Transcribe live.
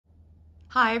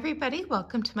Hi everybody,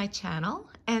 welcome to my channel,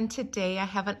 and today I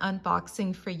have an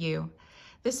unboxing for you.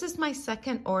 This is my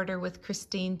second order with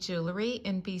Christine Jewelry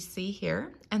in BC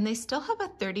here, and they still have a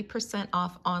 30%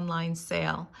 off online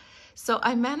sale. So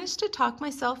I managed to talk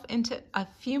myself into a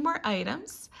few more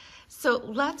items. So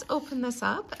let's open this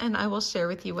up and I will share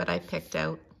with you what I picked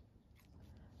out.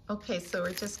 Okay, so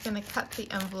we're just going to cut the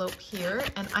envelope here,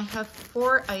 and I have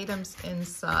 4 items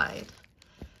inside.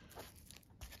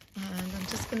 And I'm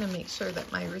just going to make sure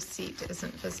that my receipt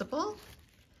isn't visible.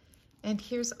 And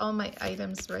here's all my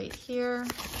items right here.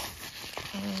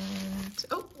 And,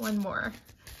 oh, one more.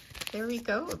 There we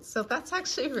go. So that's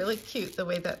actually really cute, the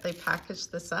way that they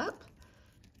packaged this up.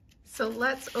 So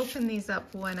let's open these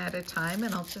up one at a time,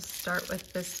 and I'll just start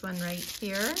with this one right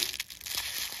here.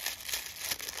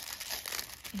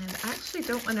 And I actually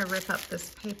don't want to rip up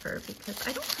this paper because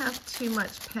I don't have too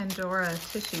much Pandora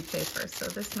tissue paper, so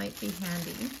this might be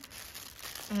handy.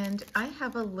 And I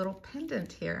have a little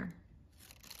pendant here.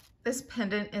 This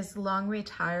pendant is long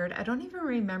retired. I don't even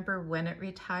remember when it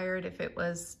retired, if it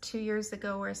was 2 years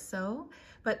ago or so,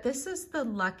 but this is the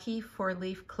Lucky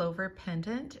 4-leaf clover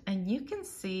pendant, and you can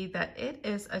see that it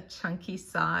is a chunky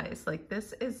size. Like,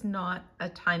 this is not a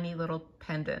tiny little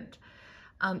pendant.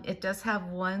 It does have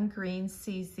one green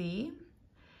CZ,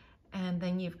 and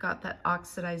then you've got that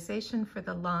oxidization for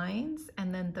the lines,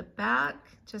 and then the back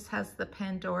just has the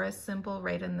Pandora symbol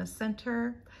right in the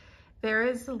center. There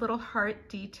is a little heart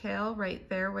detail right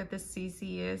there where the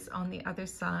CZ is on the other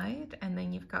side, and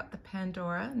then you've got the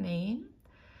Pandora name.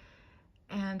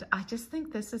 And I just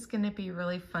think this is going to be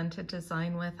really fun to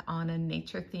design with on a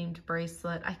nature-themed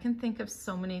bracelet. I can think of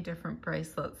so many different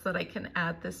bracelets that I can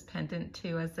add this pendant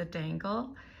to as a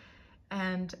dangle.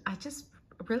 And I just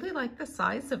really like the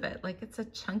size of it. Like, it's a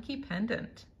chunky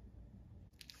pendant.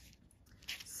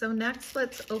 So next,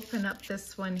 let's open up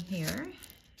this one here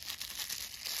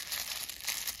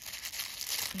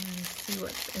and see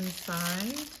what's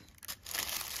inside.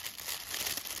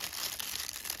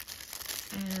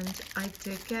 And I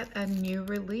did get a new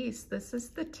release. This is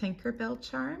the Tinkerbell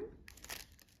charm.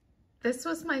 This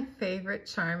was my favorite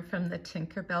charm from the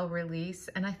Tinkerbell release,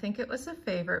 and I think it was a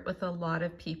favorite with a lot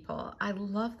of people. I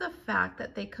love the fact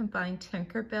that they combined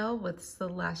Tinkerbell with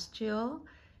Celestial.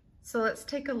 So let's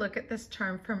take a look at this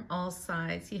charm from all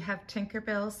sides. You have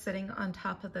Tinkerbell sitting on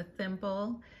top of the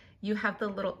thimble. You have the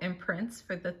little imprints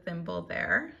for the thimble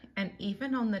there, and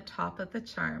even on the top of the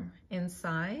charm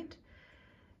inside.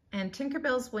 And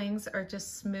Tinkerbell's wings are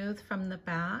just smooth from the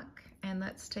back. And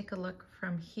let's take a look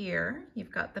from here.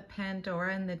 You've got the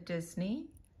Pandora and the Disney.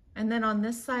 And then on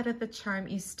this side of the charm,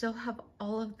 you still have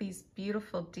all of these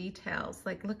beautiful details.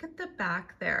 Like, look at the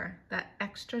back there, that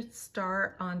extra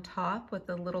star on top with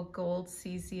the little gold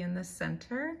CZ in the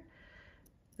center.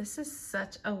 This is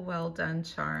such a well done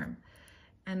charm.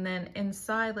 And then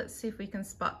inside, let's see if we can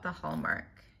spot the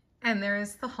hallmark. And there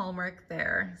is the hallmark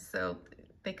there. So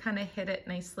they kind of hit it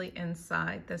nicely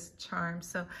inside this charm.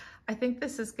 So I think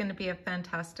this is going to be a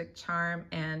fantastic charm,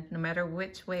 and no matter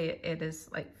which way it is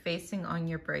like facing on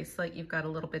your bracelet, you've got a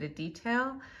little bit of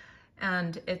detail.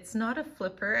 And it's not a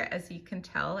flipper, as you can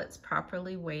tell, it's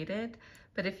properly weighted.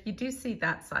 But if you do see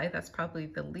that side, that's probably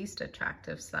the least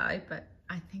attractive side, but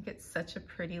I think it's such a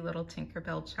pretty little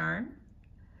Tinkerbell charm.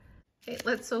 Okay,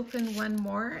 let's open one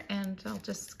more, and I'll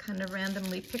just kind of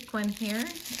randomly pick one here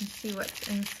and see what's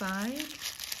inside.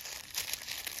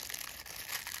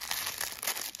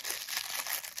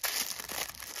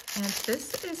 And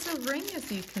this is a ring,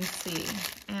 as you can see,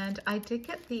 and I did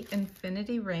get the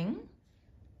infinity ring.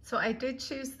 So I did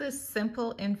choose this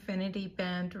simple infinity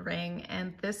band ring,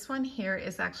 and this one here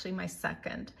is actually my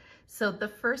second. So the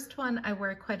first one I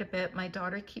wear quite a bit. My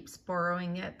daughter keeps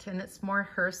borrowing it, and it's more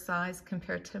her size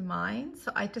compared to mine.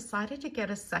 So I decided to get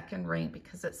a second ring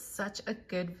because it's such a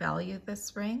good value,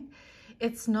 this ring.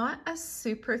 It's not a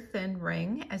super thin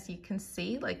ring, as you can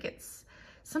see. Like, it's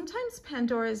sometimes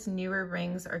Pandora's newer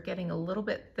rings are getting a little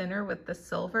bit thinner with the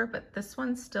silver, but this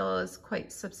one still is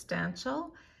quite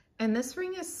substantial. And this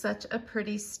ring is such a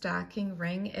pretty stacking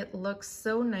ring. It looks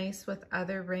so nice with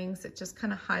other rings. It just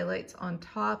kind of highlights on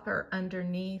top or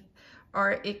underneath,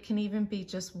 or it can even be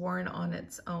just worn on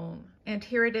its own. And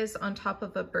here it is on top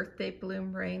of a birthday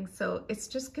bloom ring. So it's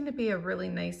just going to be a really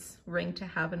nice ring to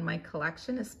have in my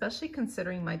collection, especially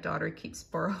considering my daughter keeps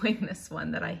borrowing this one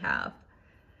that I have.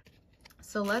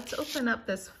 So let's open up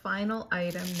this final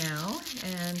item now,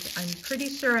 and I'm pretty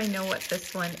sure I know what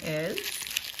this one is.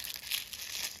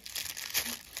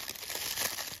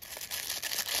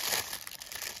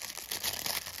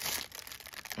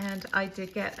 And I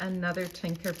did get another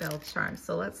Tinkerbell charm.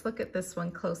 So let's look at this one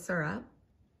closer up.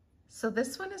 So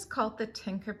this one is called the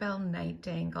Tinkerbell Night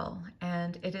Dangle,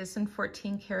 and it is in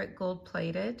 14 karat gold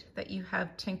plated that you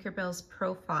have Tinkerbell's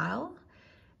profile,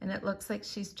 and it looks like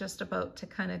she's just about to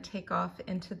kind of take off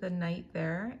into the night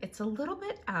there. It's a little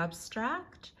bit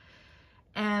abstract,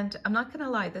 and I'm not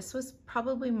gonna lie, this was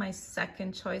probably my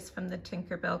second choice from the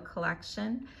Tinkerbell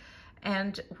collection.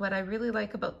 And what I really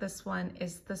like about this one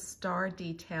is the star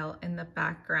detail in the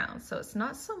background. So it's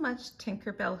not so much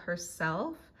Tinkerbell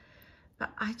herself,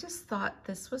 but I just thought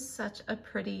this was such a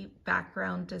pretty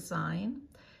background design.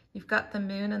 You've got the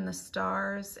moon and the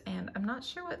stars, and I'm not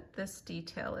sure what this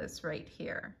detail is right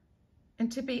here.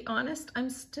 And to be honest,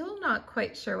 I'm still not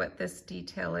quite sure what this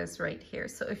detail is right here.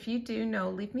 So if you do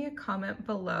know, leave me a comment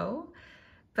below.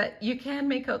 But you can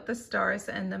make out the stars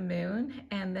and the moon,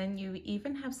 and then you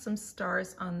even have some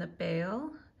stars on the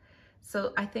bail.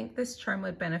 So I think this charm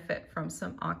would benefit from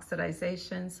some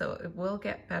oxidization, so it will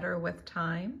get better with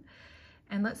time.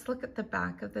 And let's look at the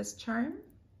back of this charm.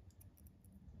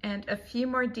 And a few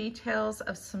more details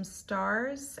of some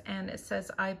stars, and it says,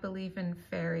 "I believe in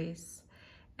fairies."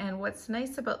 And what's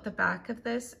nice about the back of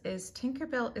this is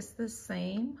Tinkerbell is the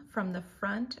same from the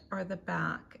front or the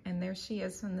back, and there she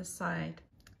is on the side.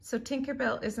 So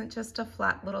Tinkerbell isn't just a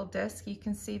flat little disc. You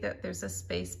can see that there's a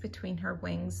space between her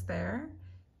wings there.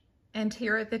 And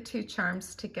here are the two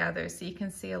charms together, so you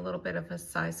can see a little bit of a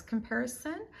size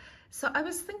comparison. So I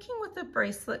was thinking with the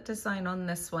bracelet design on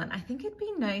this one, I think it'd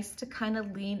be nice to kind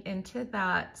of lean into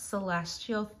that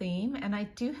celestial theme. And I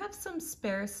do have some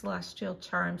spare celestial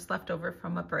charms left over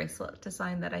from a bracelet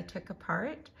design that I took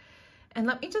apart. And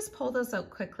let me just pull those out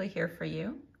quickly here for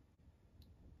you.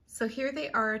 So here they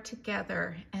are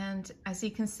together. And as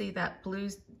you can see, that blue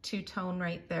two-tone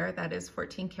right there, that is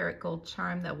 14 karat gold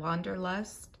charm, that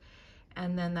Wanderlust,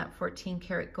 and then that 14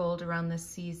 karat gold around the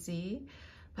CZ.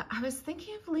 But I was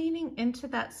thinking of leaning into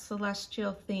that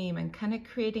celestial theme and kind of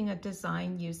creating a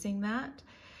design using that.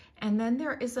 And then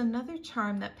there is another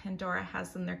charm that Pandora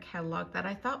has in their catalog that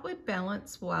I thought would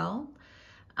balance well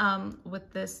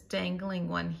with this dangling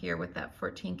one here with that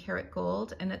 14 karat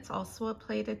gold. And it's also a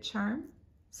plated charm.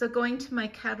 So going to my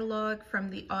catalog from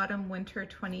the autumn winter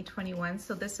 2021.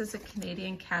 So this is a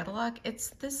Canadian catalog.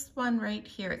 It's this one right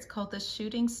here. It's called the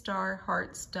Shooting Star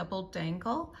Hearts Double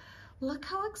Dangle. Look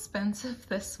how expensive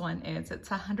this one is. It's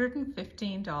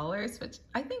 $115, which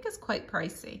I think is quite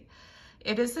pricey.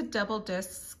 It is a double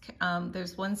disc.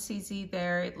 There's one CZ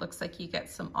there. It looks like you get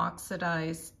some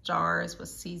oxidized stars with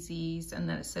CZs, and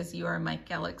then it says "You Are My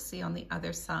Galaxy" on the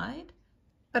other side.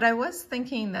 But I was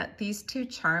thinking that these two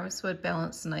charms would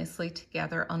balance nicely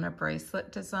together on a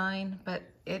bracelet design, but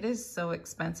it is so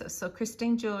expensive. So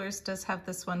Christine Jewelers does have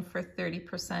this one for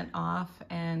 30% off,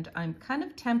 and I'm kind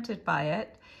of tempted by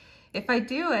it. If I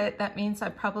do it, that means I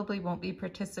probably won't be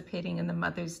participating in the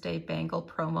Mother's Day bangle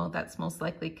promo that's most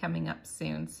likely coming up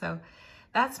soon. So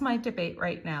that's my debate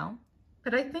right now.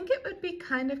 But I think it would be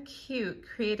kind of cute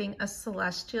creating a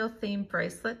celestial themed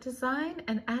bracelet design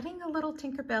and adding a little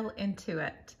Tinkerbell into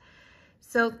it.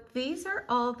 So these are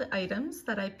all the items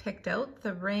that I picked out: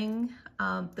 the ring,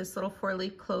 this little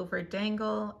 4-leaf clover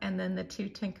dangle, and then the two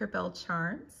Tinkerbell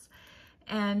charms.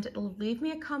 And leave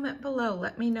me a comment below.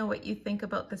 Let me know what you think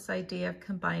about this idea of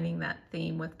combining that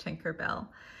theme with Tinkerbell.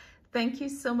 Thank you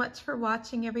so much for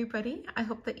watching, everybody. I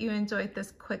hope that you enjoyed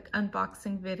this quick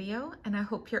unboxing video, and I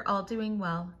hope you're all doing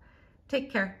well.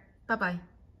 Take care. Bye-bye.